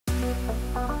Good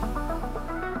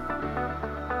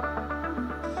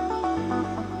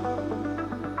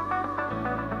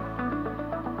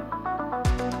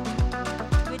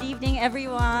evening,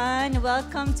 everyone.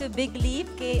 Welcome to Big Leap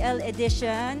KL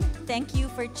edition. Thank you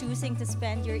for choosing to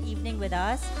spend your evening with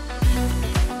us.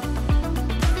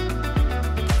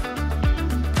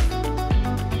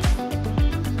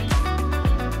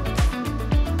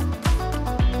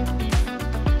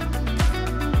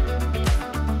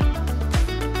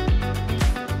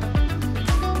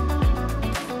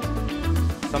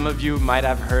 Some of you might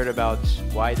have heard about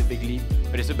why the Big Leap,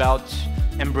 but it's about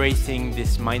embracing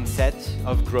this mindset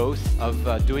of growth, of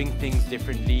doing things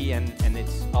differently, and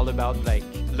it's all about like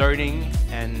learning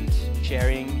and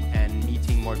sharing and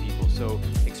meeting more people. So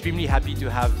extremely happy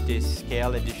to have this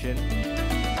KL edition.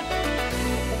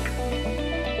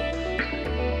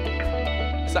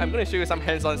 So I'm going to show you some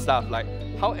hands-on stuff, like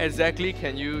how exactly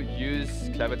can you use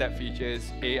CleverTap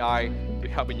features, AI, to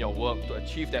help in your work to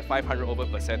achieve that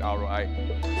 500% ROI.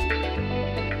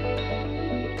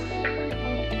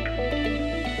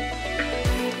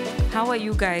 How are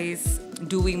you guys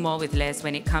doing more with less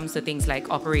when it comes to things like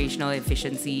operational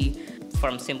efficiency?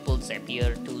 From simple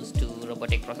Zapier tools to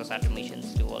robotic process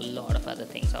automations to a lot of other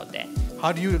things out there.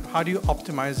 How do you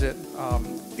optimize it?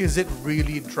 Is it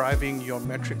really driving your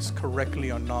metrics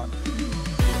correctly or not?